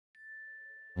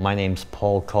My name's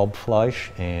Paul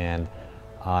Kalbfleisch, and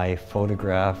I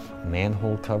photograph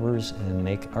manhole covers and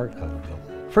make art out of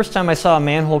them. First time I saw a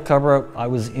manhole cover, I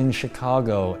was in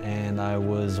Chicago, and I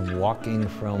was walking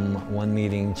from one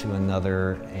meeting to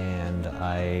another, and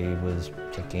I was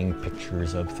taking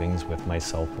pictures of things with my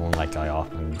cell phone like I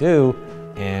often do.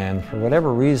 And for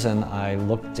whatever reason, I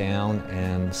looked down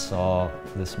and saw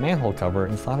this manhole cover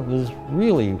and thought it was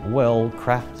really well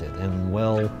crafted and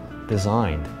well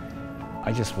designed.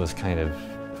 I just was kind of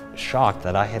shocked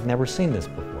that I had never seen this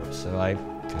before, so I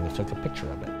kind of took a picture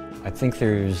of it. I think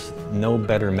there's no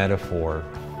better metaphor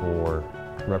for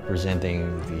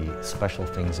representing the special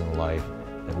things in life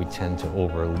that we tend to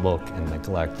overlook and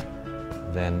neglect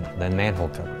than manhole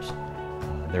covers.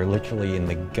 They're literally in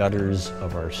the gutters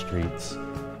of our streets,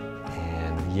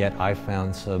 and yet I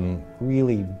found some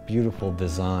really beautiful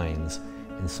designs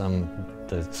in some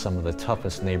of the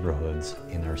toughest neighborhoods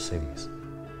in our cities.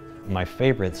 My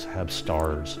favorites have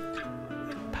stars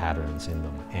patterns in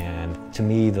them, and to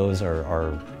me those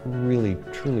are really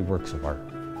truly works of art.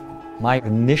 My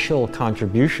initial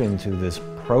contribution to this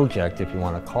project, if you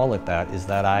want to call it that, is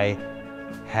that I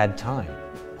had time.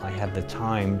 I had the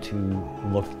time to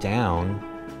look down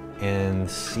and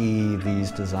see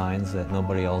these designs that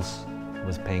nobody else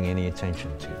was paying any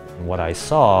attention to. And what I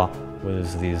saw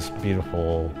was these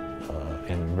beautiful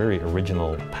and very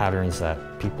original patterns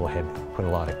that people had put a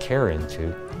lot of care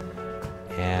into,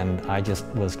 and I just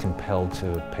was compelled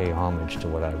to pay homage to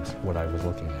what I was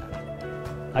looking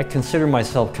at. I consider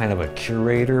myself kind of a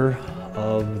curator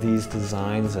of these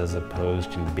designs as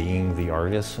opposed to being the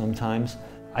artist sometimes.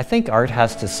 I think art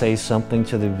has to say something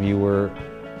to the viewer,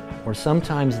 or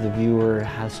sometimes the viewer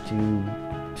has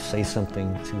to say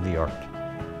something to the art.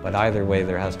 But either way,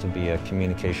 there has to be a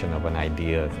communication of an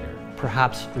idea there.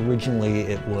 Perhaps originally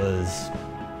it was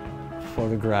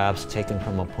photographs taken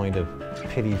from a point of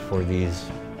pity for these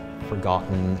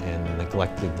forgotten and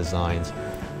neglected designs,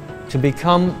 to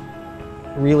become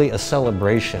really a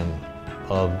celebration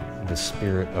of the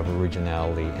spirit of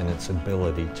originality and its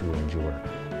ability to endure.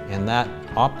 And that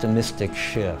optimistic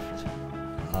shift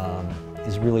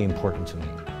is really important to me.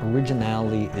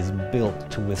 Originality is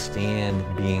built to withstand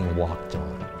being walked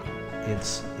on.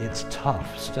 It's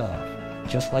tough stuff,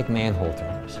 just like manhole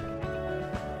covers.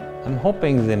 I'm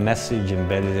hoping the message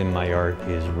embedded in my art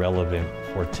is relevant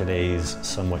for today's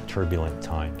somewhat turbulent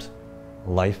times.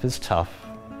 Life is tough,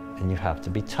 and you have to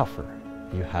be tougher.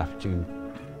 You have to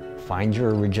find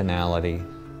your originality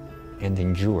and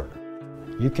endure.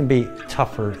 You can be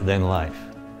tougher than life.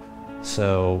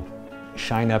 So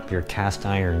shine up your cast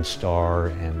iron star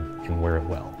and wear it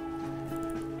well.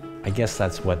 I guess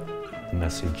that's what the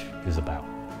message is about.